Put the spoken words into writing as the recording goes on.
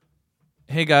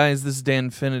Hey guys, this is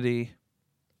Danfinity.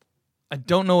 I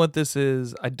don't know what this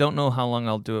is. I don't know how long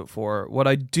I'll do it for. What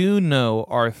I do know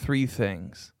are three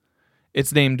things.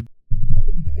 It's named.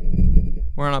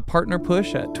 We're on a partner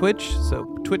push at Twitch, so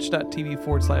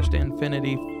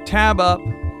twitch.tv/Danfinity. Tab up,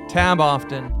 tab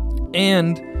often,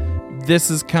 and this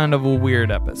is kind of a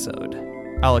weird episode.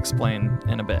 I'll explain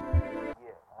in a bit.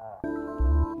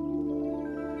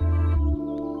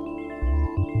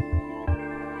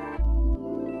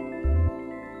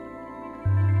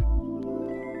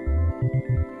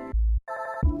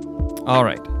 All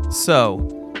right, so,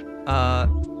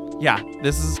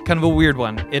 this is kind of a weird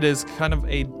one. It is kind of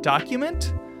a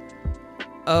document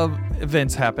of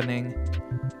events happening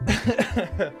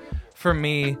for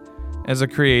me as a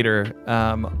creator.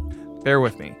 Bear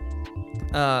with me.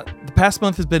 The past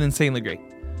month has been insanely great.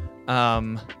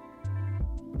 The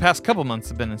past couple months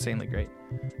have been insanely great,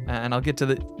 and I'll get to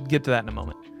that in a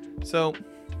moment. So,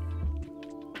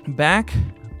 back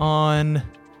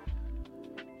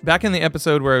in the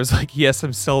episode where I was like, yes,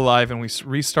 I'm still alive, and we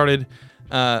restarted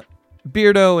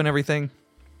Beardo and everything.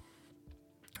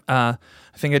 I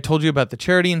think I told you about the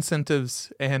charity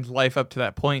incentives and life up to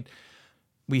that point.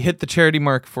 We hit the charity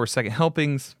mark for second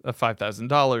helpings of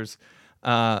 $5,000.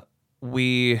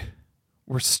 We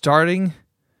were starting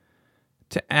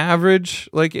to average,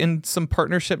 like, in some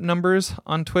partnership numbers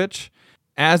on Twitch.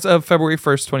 As of February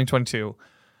 1st, 2022,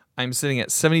 I'm sitting at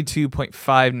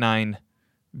 72.59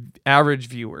 average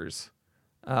viewers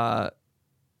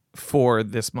for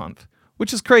this month,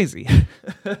 which is crazy.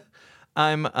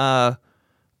 I'm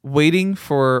waiting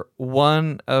for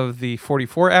one of the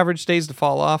 44 average days to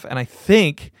fall off, and I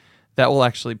think that will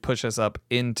actually push us up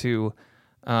into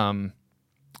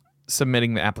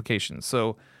submitting the application.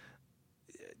 So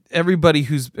everybody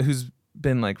who's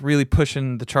been like really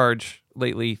pushing the charge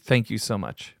lately, thank you so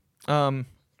much. What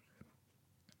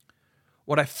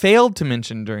I failed to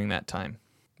mention during that time,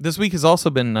 this week has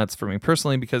also been nuts for me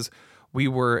personally because we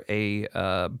were a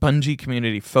Bungie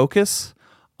community focus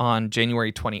on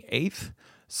January 28th.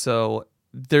 So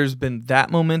there's been that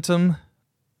momentum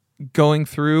going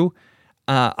through.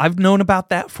 I've known about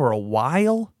that for a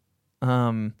while,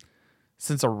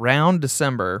 since around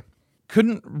December.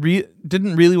 Didn't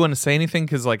really want to say anything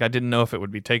because like I didn't know if it would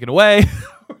be taken away.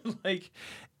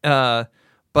 But the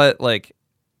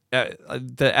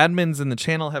admins in the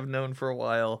channel have known for a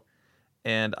while.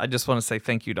 And I just want to say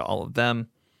thank you to all of them.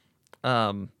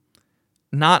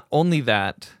 Not only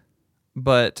that,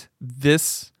 but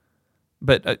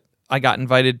I got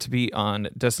invited to be on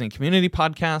Destiny Community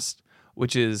Podcast,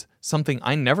 which is something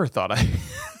I never thought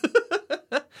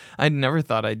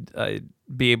I'd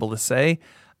be able to say.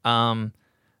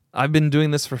 I've been doing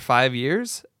this for 5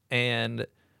 years, and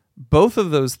both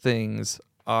of those things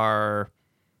are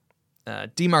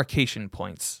demarcation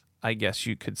points, I guess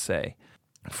you could say,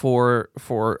 for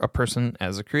a person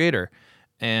as a creator.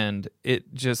 And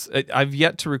I've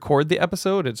yet to record the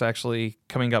episode. It's actually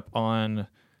coming up on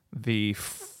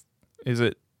is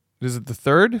it the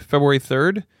 3rd? February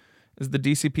 3rd is the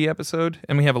DCP episode,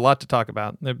 and we have a lot to talk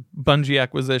about. The Bungie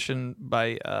acquisition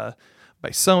by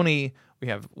Sony. We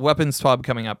have Weapons Swap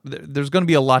coming up. There's going to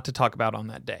be a lot to talk about on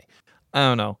that day. I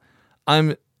don't know.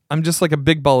 I'm just like a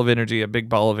big ball of energy, a big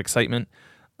ball of excitement.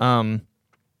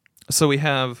 So we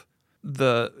have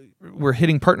we're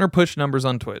hitting partner push numbers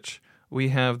on Twitch. We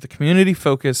have the community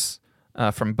focus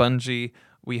from Bungie.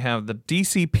 We have the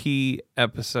DCP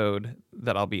episode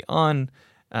that I'll be on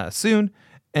soon.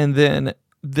 And then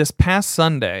this past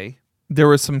Sunday, there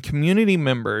were some community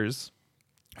members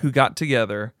who got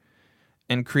together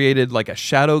and created like a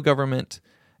shadow government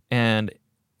and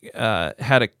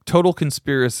had a total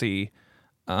conspiracy,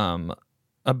 a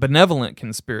benevolent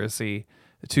conspiracy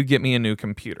to get me a new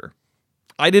computer.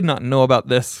 I did not know about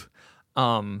this.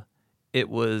 It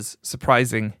was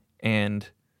surprising and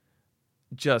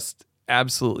just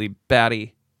absolutely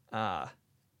batty to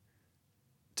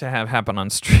have happen on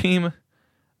stream.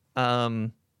 My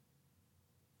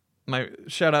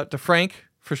shout out to Frank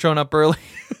for showing up early,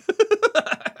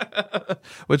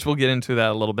 which we'll get into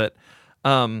that a little bit.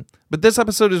 But this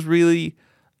episode is really,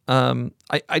 I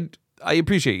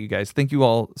appreciate you guys. Thank you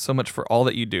all so much for all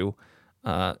that you do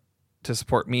to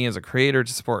support me as a creator,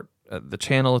 to support the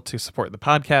channel, to support the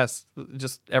podcast,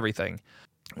 just everything.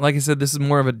 Like I said, this is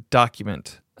more of a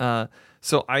document.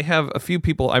 So I have a few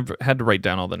people, I've had to write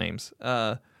down all the names.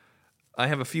 I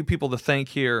have a few people to thank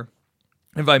here.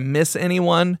 If I miss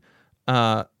anyone,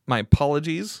 my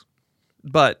apologies.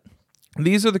 But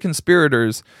these are the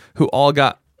conspirators who all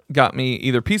got me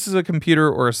either pieces of computer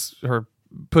or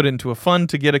put into a fund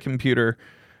to get a computer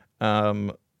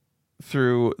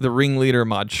through the ringleader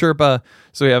Mod Sherpa.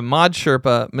 So we have Mod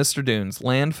Sherpa, Mr. Dunes,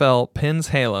 Landfell, Pins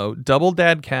Halo, Double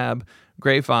Dad Cab,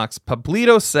 Gray Fox,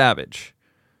 Pablito Savage,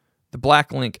 the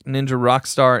Black Link, Ninja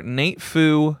Rockstar, Nate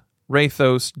Fu,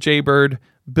 Rathos, Jaybird,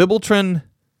 Bibbletron,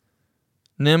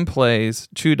 Nim Plays,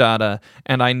 Chudada,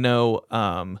 and I know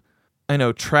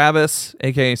Travis,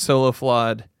 aka Solo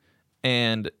Flawed,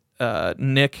 and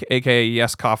Nick, aka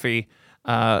Yes Coffee,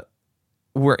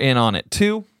 were in on it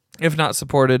too. If not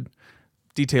supported,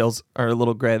 details are a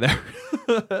little gray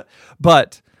there.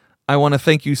 But I want to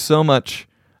thank you so much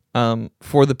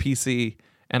for the PC,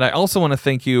 and I also want to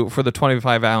thank you for the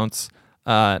 25-ounce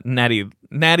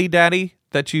Natty Daddy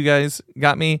that you guys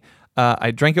got me.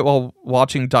 I drank it while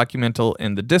watching Documental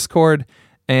in the Discord.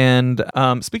 And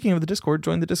speaking of the Discord,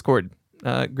 join the Discord.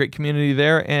 Great community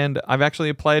there. And I've actually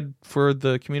applied for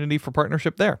the community for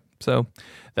partnership there. So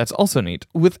that's also neat.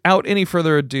 Without any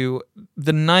further ado,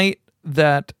 the night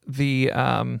that the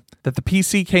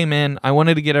PC came in, I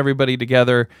wanted to get everybody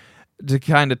together to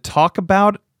kind of talk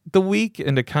about the week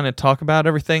and to kind of talk about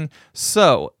everything.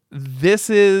 So this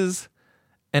is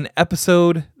an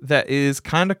episode that is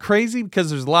kind of crazy because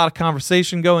there's a lot of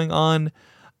conversation going on.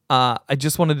 I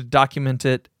just wanted to document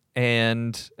it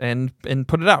and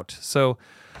put it out. So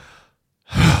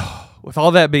with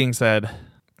all that being said,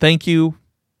 thank you.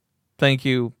 Let's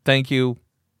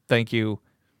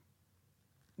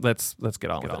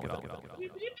get on with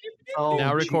it. Oh,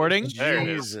 Now recording?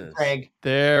 Jesus. Craig.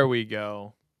 There we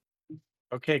go.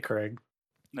 Okay, Craig.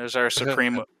 There's our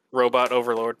supreme robot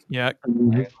overlord. Yeah,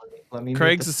 Let me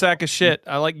Craig's a sack of shit.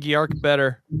 I like Giark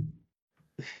better.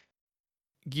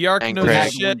 Giark And knows Craig.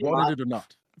 his shit Wanted it or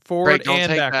not. forward Craig, don't and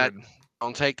take backward. that.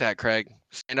 Don't take that, Craig.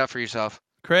 Stand up for yourself.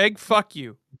 Craig, fuck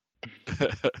you.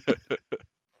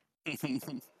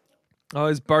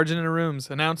 Always barging into rooms,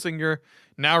 announcing you're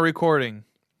now recording,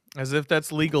 as if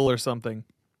that's legal or something.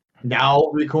 Now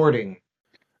recording.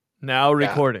 Now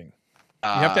recording. You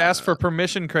have to ask for Uh,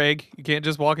 permission, Craig. You can't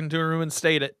just walk into a room and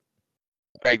state it.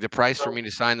 Craig, the price for me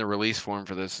to sign the release form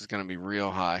for this is going to be real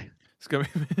high. It's gonna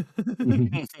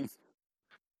be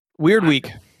weird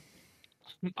week.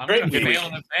 I'm Great gonna week. fail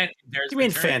an event. There's You mean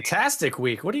maternity. fantastic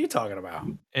week? What are you talking about?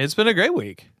 It's been a great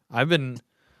week. I've been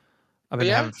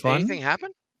having fun. Anything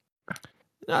happen?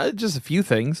 Just a few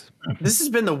things. This has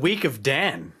been the week of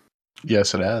Dan.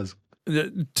 Yes, it has.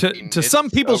 To it's some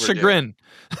people's overdue. chagrin.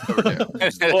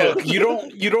 Overdue. Look,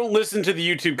 you don't listen to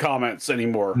the YouTube comments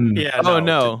anymore. Yeah. Oh,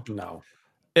 no. No.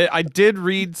 I did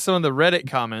read some of the Reddit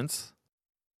comments.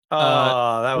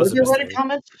 That was Was there a Reddit mistake.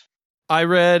 comments? I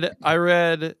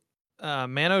read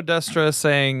Mano Destra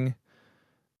saying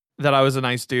that I was a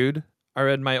nice dude. I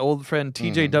read my old friend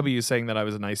TJW saying that I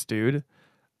was a nice dude.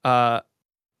 I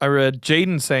read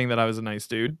Jaden saying that I was a nice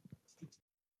dude.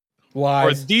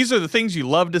 Or these are the things you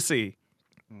love to see.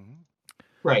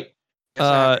 Right. Guess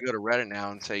I have to go to Reddit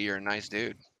now and say you're a nice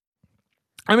dude.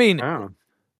 I mean, Oh.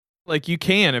 like you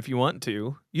can if you want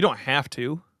to. You don't have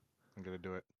to. I'm gonna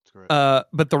do it. It's great.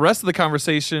 But the rest of the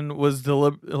conversation was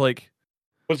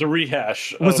Was a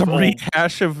rehash. was a of old-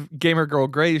 rehash of Gamer Girl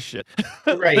Gray's shit.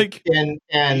 Right. Like,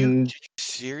 and You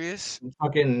serious?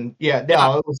 fucking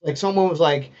no, it was like someone was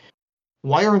like,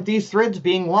 why aren't these threads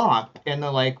being locked? And they're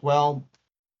like, well,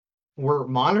 we're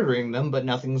monitoring them, but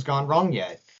nothing's gone wrong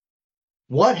yet.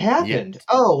 What happened?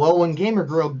 Oh, well, when Gamer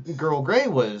Girl Grey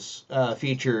was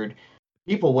featured,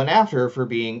 people went after her for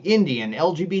being Indian,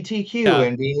 LGBTQ, Yeah.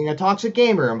 and being a toxic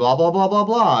gamer, and blah blah blah blah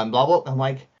blah, and blah blah. I'm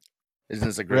like, Isn't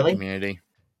this a great Really? community?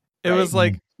 it was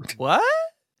like, what?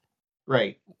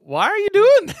 right. Why are you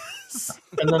doing this?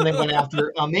 And then they went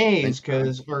after Amaze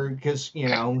because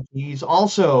he's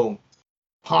also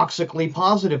toxically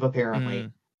positive apparently.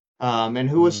 And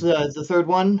who was the third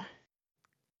one?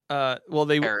 Well,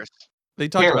 they Paris.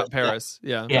 talked Paris, about Paris.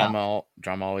 Yeah. Yeah.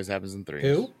 Drama always happens in threes.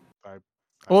 Who?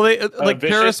 Well, they like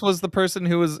Vicious? Paris was the person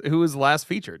who was last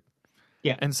featured.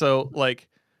 Yeah. And so like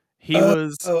he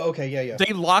was. Oh, okay, yeah.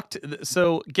 They locked.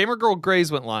 So Gamer Girl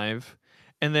Grays went live,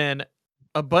 and then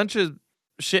a bunch of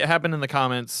shit happened in the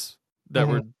comments that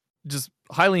were just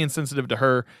highly insensitive to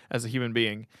her as a human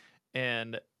being,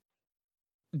 and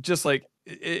just like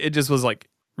it just was like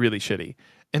really shitty.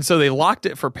 And so they locked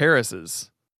it for Paris's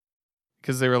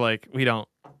because they were like, we don't.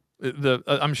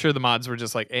 I'm sure the mods were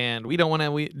just like, and we don't want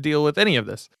to deal with any of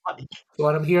this.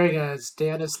 What I'm hearing is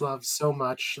Dan is loved so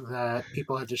much that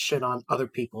people have just shit on other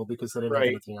people because they didn't have Right.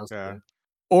 anything else to do.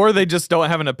 Or they just don't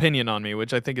have an opinion on me,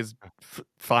 which I think is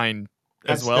fine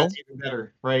as well. That's even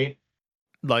better, right?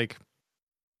 Like,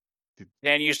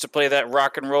 Dan used to play that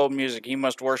rock and roll music. He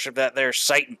must worship that there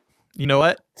Satan. you know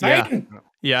what? Yeah, Titan.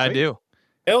 yeah, I do.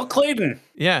 Bill Clayton.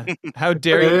 Yeah. How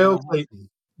dare you? Bill Clayton.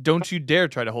 Don't you dare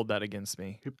try to hold that against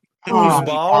me. Whose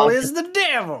ball is the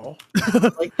devil?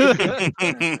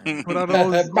 Put out all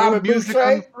this Bobby old music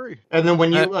on Boucher? free. And then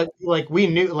when you like we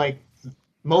knew like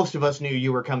most of us knew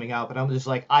you were coming out, but I'm just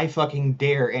like I fucking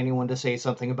dare anyone to say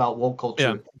something about woke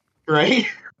culture, right?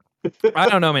 I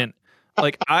don't know, man.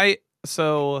 Like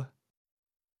so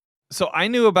I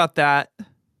knew about that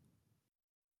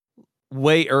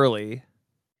way early,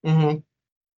 Mm-hmm.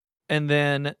 and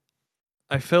then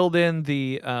I filled in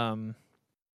the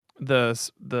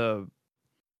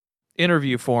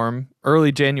interview form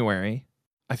early January.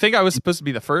 I think I was supposed to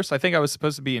be the first. I think I was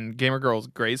supposed to be in Gamer Girl's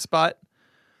gray spot,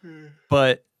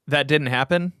 but that didn't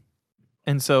happen,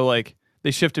 and so like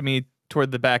they shifted me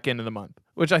toward the back end of the month,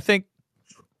 which I think,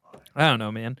 I don't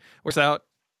know, man, works out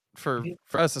for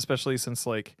us, especially since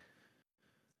like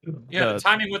Yeah, the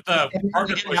timing with the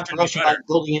partner push Have to could be rush better. about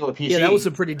building you a PC. Yeah, that was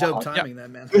a pretty dope timing,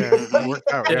 then, man. Yeah, it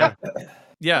worked out. Yeah.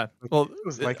 yeah. Well, It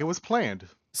was like it was planned.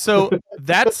 so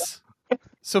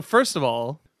first of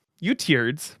all, you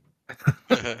tiereds.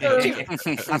 On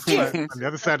the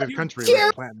other side of the country,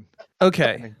 like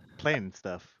Okay. playing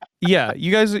stuff. Yeah,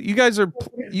 you guys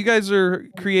are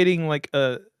creating like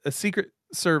a secret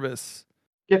service.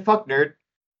 Get fucked, nerd.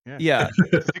 Yeah.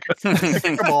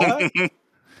 Secret ball.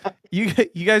 You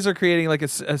guys are creating like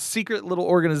a secret little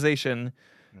organization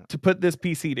to put this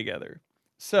PC together.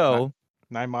 So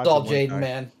 9 mods. It's all in one Jaden, guy.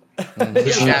 man.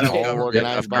 The shadow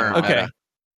organized by affirm okay. meta.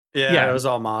 Yeah, it was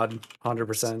all mod,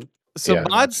 100%. So Yeah.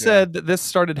 Mod said that this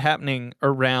started happening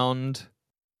around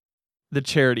the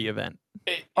charity event.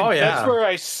 Oh, yeah. That's where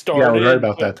I Yeah, started. we're right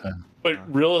about that time. But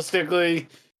realistically,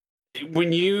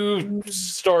 when you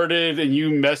started and you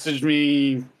messaged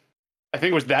me, I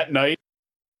think it was that night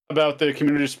about the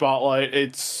community spotlight.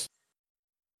 It's,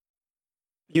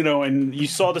 and you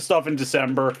saw the stuff in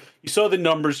December. You saw the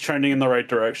numbers trending in the right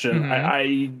direction.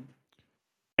 Mhm.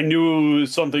 I knew it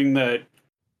was something that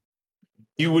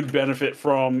you would benefit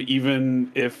from,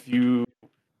 even if you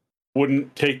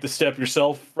wouldn't take the step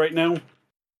yourself right now.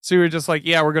 So you were just like,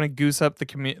 yeah, we're gonna goose up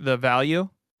the value.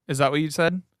 Is that what you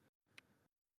said?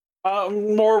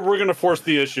 More, we're gonna force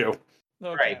the issue.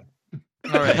 Right.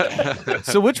 All right.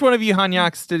 So which one of you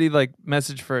Hanyaks did he like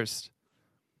message first?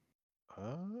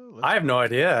 I have no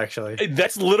idea, actually.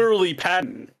 That's literally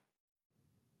Patton.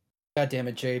 God damn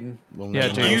it, Jaden. Yeah,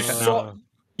 Jaden.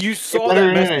 You saw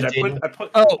better that than message. that,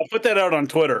 I put that out on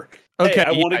Twitter. Okay, Hey,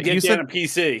 I want to yeah, you get Dan said- a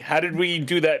PC. How did we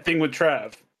do that thing with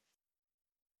Trav?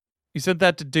 You said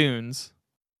that to Dunes,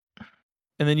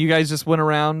 and then you guys just went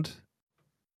around.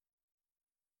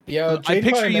 Yo, I Jaden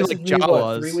picture probably you messaged like me, what,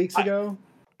 Jawas. 3 weeks ago?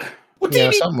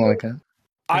 Yeah, something like that.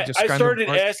 I just grind started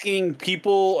them apart. asking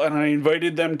people, and I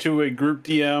invited them to a group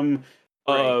DM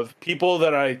of people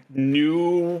that I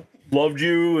knew loved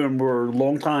you and were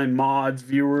longtime mods,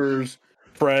 viewers,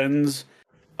 friends,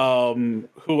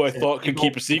 who I thought could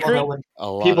keep a secret.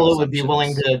 People who would be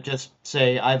willing to just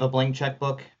say, "I have a blank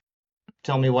checkbook.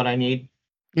 Tell me what I need.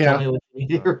 Yeah. Tell me what you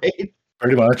need." Right?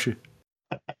 Pretty much.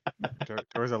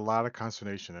 There was a lot of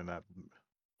consternation in that.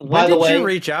 When the did way- you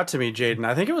reach out to me, Jaden?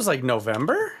 I think it was like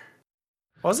November.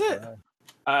 Was it?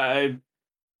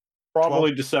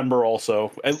 Probably December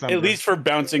also. December. At least for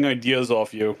bouncing ideas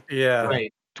off you. Yeah.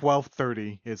 Right.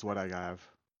 12:30 is what I have.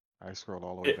 I scrolled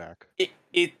all the way back.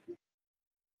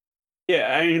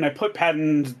 Yeah, I mean, I put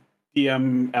Patton's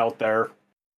DM out there.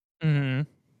 Mm-hmm.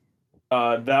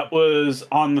 That was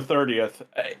on the 30th.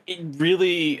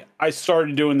 I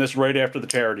started doing this right after the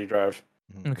charity drive.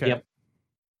 Okay. Yep.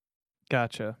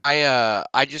 Gotcha.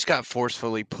 I just got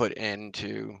forcefully put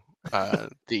into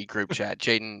the group chat.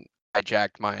 Jaden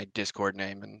hijacked my Discord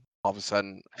name, and all of a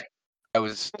sudden, I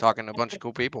was talking to a bunch of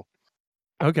cool people.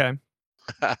 Okay.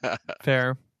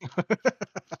 Fair.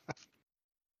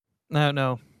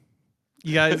 No.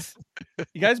 You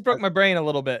guys broke my brain a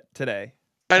little bit today.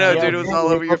 I know, Yeah, dude. It was all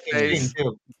over your face.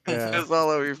 too. It was all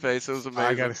over your face. It was amazing.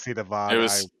 I gotta see the VOD. It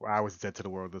was- I was dead to the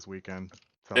world this weekend.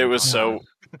 So It was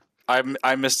I'm-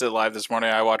 I missed it live this morning.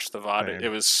 I watched the VOD. Same. It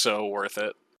was so worth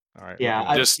it. All right. Yeah, okay.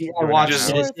 I Just- watched just-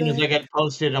 it as soon as I got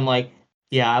posted. I'm like,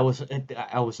 yeah, I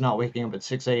was not waking up at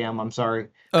 6 a.m. I'm sorry.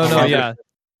 Oh no, yeah.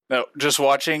 No, just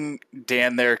watching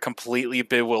Dan there completely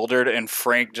bewildered and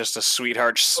Frank just a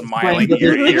sweetheart smiling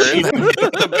ear to ear in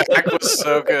the back was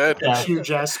so good. Yeah.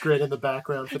 Huge ass grin in the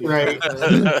background for the Right.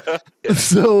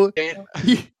 So,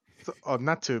 So,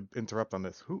 not to interrupt on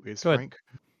this. Who is Go ahead.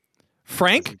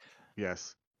 Frank? Frank?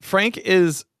 Yes. Frank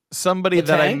is somebody The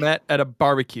that I tank? met at a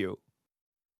barbecue.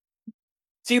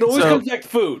 See, it always So- comes back to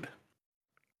food.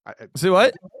 See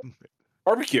what?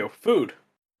 Barbecue, food.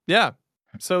 Yeah.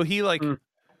 So he like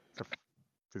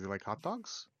Does he like hot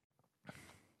dogs?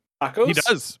 Tacos? He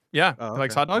does. Yeah. Oh, He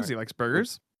likes okay. hot dogs. Alright. He likes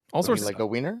burgers. All Would sorts you of like stuff. a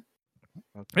wiener?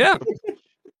 Yeah.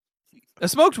 A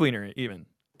smoked wiener, even.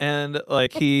 And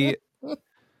like he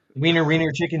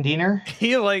Wiener, chicken dinner.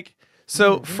 he like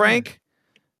so Frank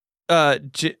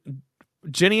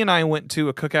Jenny and I went to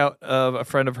a cookout of a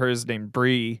friend of hers named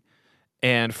Bree,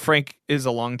 and Frank is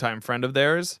a longtime friend of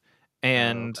theirs.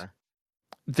 And okay.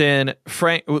 then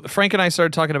Frank and I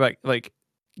started talking about like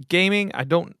gaming. I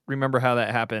don't remember how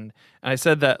that happened. And I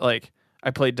said that like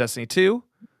I played Destiny 2.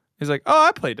 He's like, "Oh,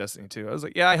 I played Destiny 2." I was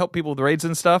like, "Yeah, I help people with raids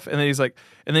and stuff." And then he's like,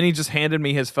 and then he just handed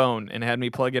me his phone and had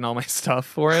me plug in all my stuff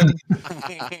for him.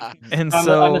 And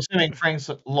so I'm assuming Frank's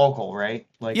local, right?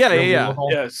 Like Yeah. local?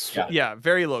 Yes. Yeah,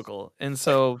 very local. And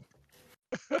so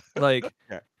like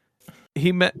Yeah.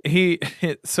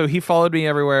 so he followed me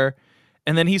everywhere,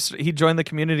 and then he joined the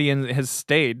community and has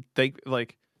stayed,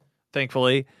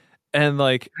 thankfully. And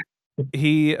like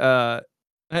he's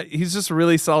just a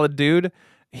really solid dude.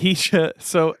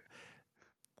 So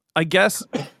I guess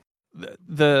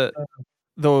the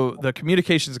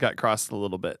communications got crossed a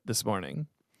little bit this morning.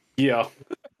 Yeah.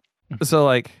 So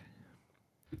like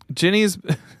Jenny's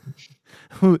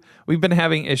we've been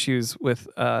having issues with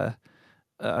some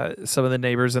of the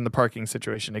neighbors in the parking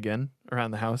situation again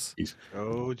around the house.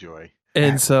 Oh joy.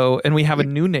 And we have a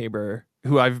new neighbor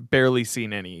who I've barely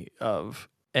seen any of.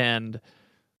 And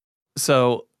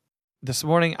so this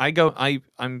morning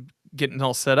I'm getting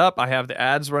all set up. I have the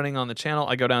ads running on the channel.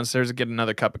 I go downstairs and get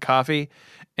another cup of coffee,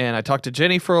 and I talk to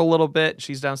Jenny for a little bit.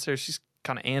 She's downstairs. She's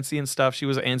kind of antsy and stuff. She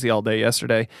was antsy all day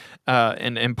yesterday,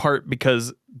 and in part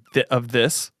because of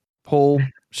this whole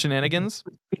shenanigans.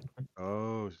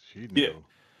 Oh, she knew.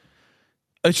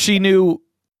 She knew,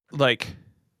 like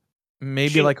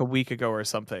maybe like a week ago or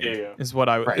something. Yeah. Is what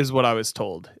I was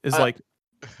told. Is like.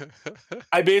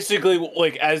 I basically,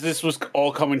 like, as this was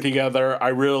all coming together, I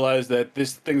realized that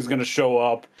this thing's going to show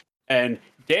up, and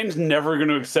Dan's never going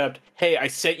to accept, hey, I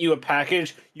sent you a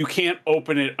package, you can't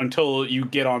open it until you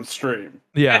get on stream.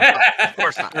 Yeah. Of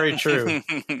course not. Very true.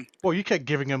 Well, you kept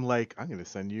giving him like, I'm gonna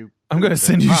send you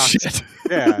shit.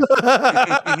 Yeah.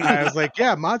 I was like,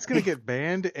 yeah, mod's gonna get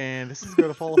banned and this is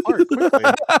gonna fall apart quickly.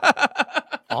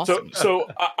 Awesome. So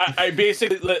I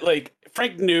basically, like,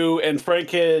 Frank knew, and Frank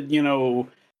had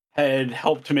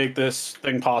helped to make this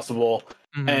thing possible.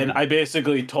 Mm-hmm. And I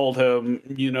basically told him,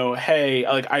 hey,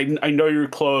 like, I know you're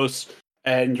close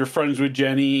and you're friends with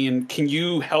Jenny, and can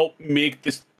you help make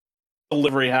this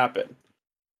delivery happen?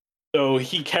 So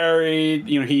he carried,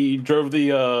 he drove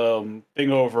the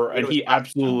thing over, and he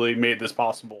absolutely made this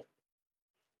possible.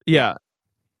 Yeah.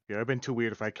 Yeah, it'd been too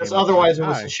weird if I came. Because otherwise it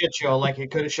was a shit show. Like it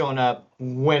could have shown up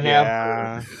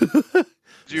whenever. Yeah.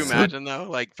 Do you imagine though?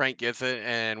 Like Frank gets it,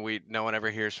 and no one ever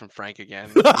hears from Frank again.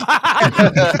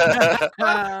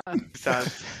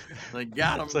 Sounds like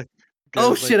got him. Like,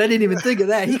 Oh shit! I didn't even think of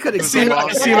that. He could have seen I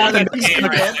see him at the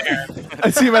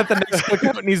next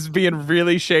cookout, and he's being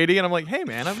really shady, and I'm like, "Hey,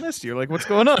 man, I've missed you. Like, what's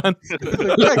going on?" Got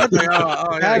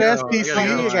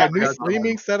SPC, you got new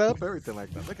streaming set up, everything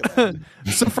like that. Look at that.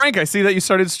 So, Frank, I see that you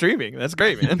started streaming. That's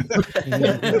great, man.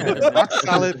 Rock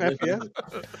solid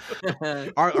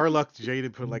FPS. Our luck,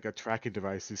 Jaden put like a tracking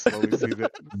device to slowly see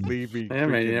that leave me. Yeah,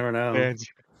 man, you never know.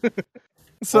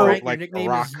 So, Frank, like your nickname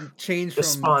Rock. is changed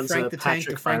This from spawns Frank a the Tank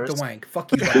to Patrick Frank the virus. Wank.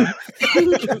 Fuck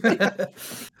you, Bob.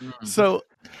 So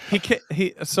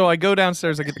so I go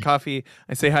downstairs, I get the coffee,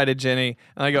 I say hi to Jenny,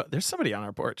 and I go, "There's somebody on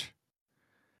our porch."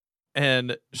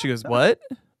 And she goes, "What?"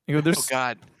 I go, Oh "There's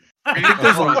God.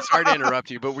 Sorry to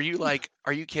interrupt you, but were you like,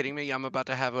 are you kidding me? I'm about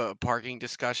to have a parking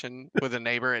discussion with a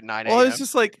neighbor at 9 a.m. Well, it's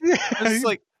just like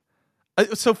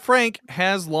so Frank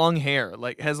has long hair,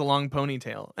 like has a long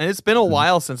ponytail, and it's been a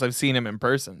while since I've seen him in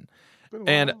person.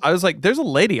 And I was like, "There's a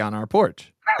lady on our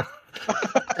porch,"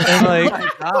 and like, Oh my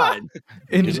God.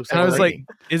 and I was like,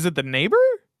 "Is it the neighbor?"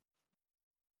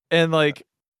 And like,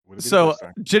 so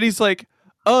Jenny's like,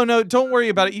 "Oh no, don't worry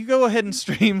about it. You go ahead and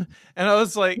stream." And I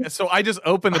was like, so I just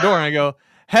opened the door and I go,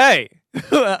 "Hey,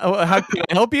 how can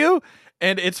I help you?"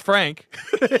 And it's Frank.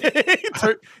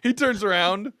 He turns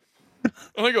around.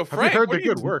 And I go, "Frank, Have you heard what the are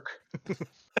you good work?"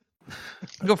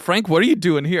 I go, "Frank, what are you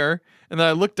doing here?" And then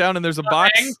I look down and there's a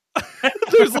box.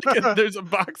 there's a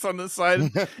box on the side.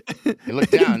 You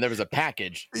look down, there was a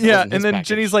package. It Yeah, wasn't and his then package.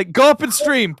 Jenny's like, "Go up and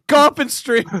stream. Go up and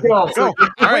stream." Go. All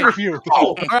right. Go.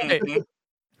 All right.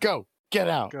 Go, get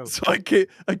out. Go. So I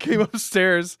came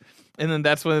upstairs, and then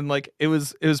that's when like it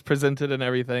was presented and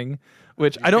everything,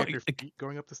 which You I don't save your feet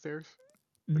going up the stairs.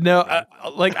 no,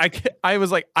 I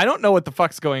was like, I don't know what the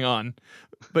fuck's going on,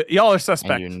 but y'all are And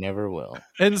suspect. you never will.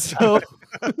 And so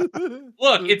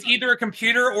Look, it's either a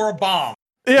computer or a bomb.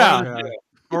 yeah,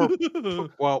 Or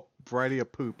well, variety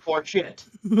of poop. Or shit.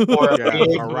 Or a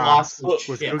big or box rocks of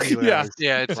with shit. cookie Yeah. letters.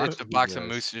 Yeah, it's Rocks a with box cookie of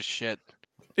letters. Moose's shit.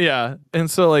 Yeah, and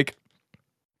so like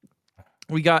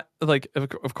we got like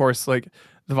of course like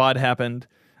the VOD happened.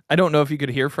 I don't know if you could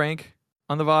hear Frank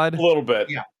on the VOD. A little bit.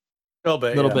 Yeah. A little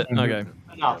bit. little yeah. bit. Okay.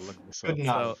 Enough. Good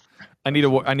enough. So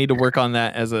I need to work on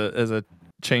that as a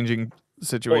changing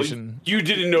situation. You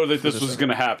didn't know that this was going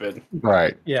to happen.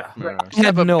 Right. Yeah. I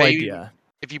have no baby- idea.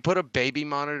 If you put a baby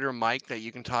monitor mic that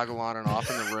you can toggle on and off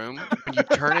in the room, when you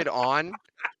turn it on,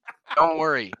 don't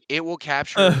worry, it will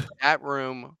capture that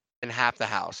room and half the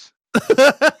house.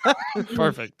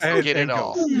 Perfect. Get it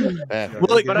all. But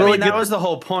I mean, that was the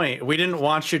whole point. We didn't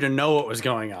want you to know what was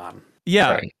going on.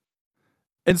 Yeah. Right.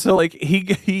 And so like he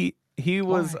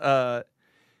was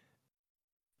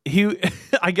he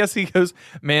I guess he goes,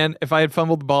 man, if I had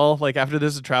fumbled the ball like after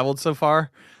this had traveled so far,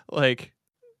 like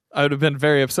I would have been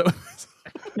very upset with myself.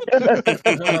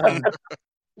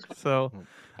 So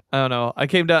I don't know. I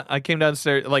came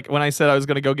downstairs like when I said I was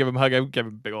gonna go give him a hug, I would give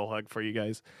him a big old hug for you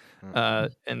guys.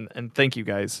 And thank you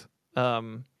guys.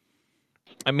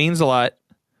 It means a lot.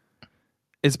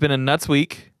 It's been a nuts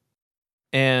week,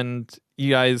 and you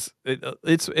guys,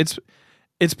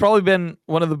 it's probably been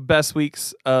one of the best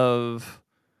weeks of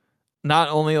not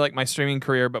only like my streaming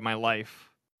career but my life,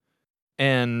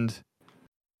 and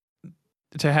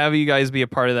to have you guys be a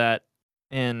part of that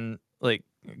and like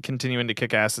continuing to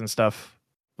kick ass and stuff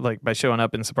like by showing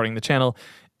up and supporting the channel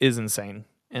is insane.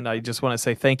 And I just want to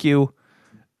say thank you.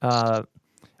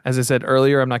 As I said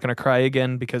earlier, I'm not going to cry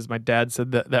again because my dad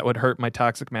said that would hurt my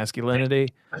toxic masculinity.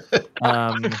 You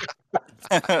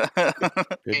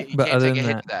But can't other take a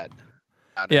than hit to that,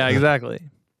 that. yeah, exactly.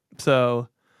 So,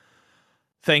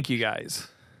 thank you guys,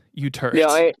 you turds.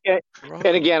 Yeah,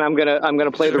 and again, I'm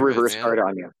gonna play the reverse card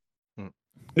on you.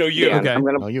 No, you. Yeah, Okay. I'm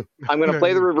gonna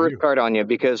play the reverse card on you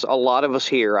because a lot of us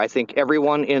here, I think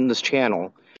everyone in this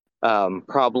channel,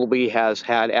 probably has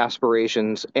had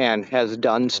aspirations and has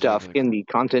done stuff in the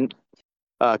content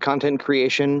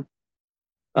creation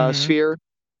sphere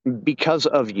because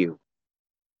of you.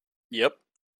 Yep.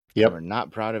 We're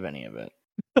not proud of any of it.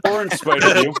 Or in spite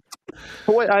of you.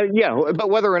 Yeah, but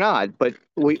whether or not, but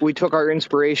we took our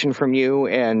inspiration from you,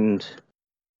 and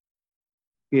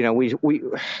you know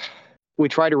we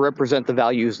try to represent the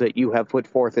values that you have put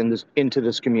forth into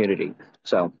this community.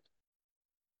 So,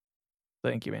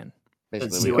 thank you, man.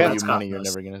 Basically, we owe you money you're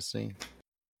never gonna see.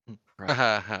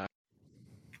 yeah,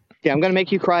 I'm gonna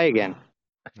make you cry again.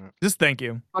 Just thank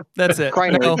you. That's it. Cry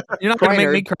No, nerd. you're not Cry going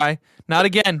to make nerd. me cry. Not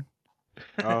again.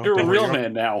 Oh, You're a then real you're-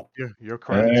 man now. You're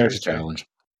crying. There's a too. challenge.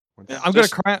 I'm going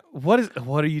to cry. What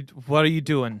are you doing? What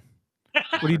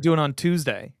are you doing on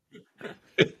Tuesday?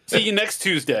 See you next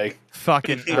Tuesday.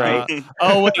 Fucking. Right.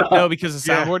 Oh wait, no, because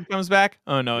the Yeah. soundboard comes back.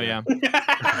 Oh no, yeah.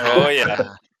 Oh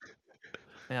yeah.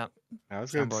 Yeah. I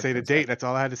was going to Soundboard say the comes date. back. That's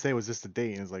all I had to say was just the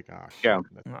date. And it's like, oh, shit. Yeah.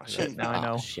 Oh shit. Now I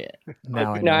know. Shit.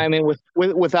 Now I No, know. I mean,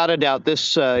 without a doubt,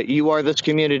 this you are this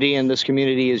community, and this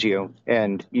community is you,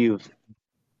 and you've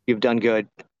done good,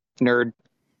 nerd.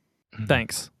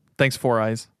 Thanks. Thanks, Four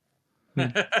Eyes.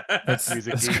 That's,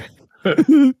 Music that's geek.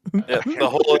 great. Yeah, the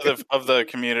whole of the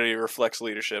community reflects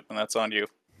leadership, and that's on you.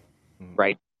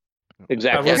 Right. I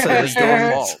Exactly. will say It's this, your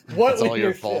Dan. fault. What It's all your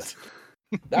leadership? fault.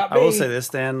 Not I will me. say this,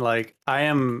 Dan. Like, I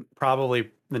am probably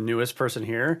the newest person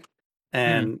here,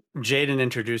 and Jaden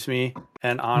introduced me.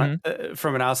 And on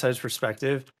from an outsider's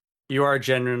perspective, you are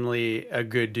genuinely a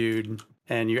good dude,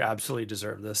 and you absolutely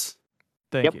deserve this.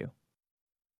 Thank Yep. you.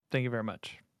 Thank you very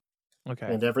much. Okay.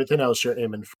 And everything else you're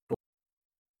aiming for.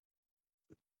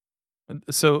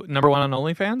 So number one on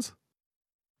OnlyFans?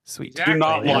 Sweet. Do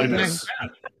not Yeah. line us.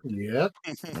 Yep.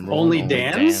 Only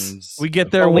Dan's? We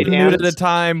get there Only one nude at a dance.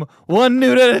 time. One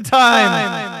nude at a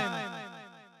time.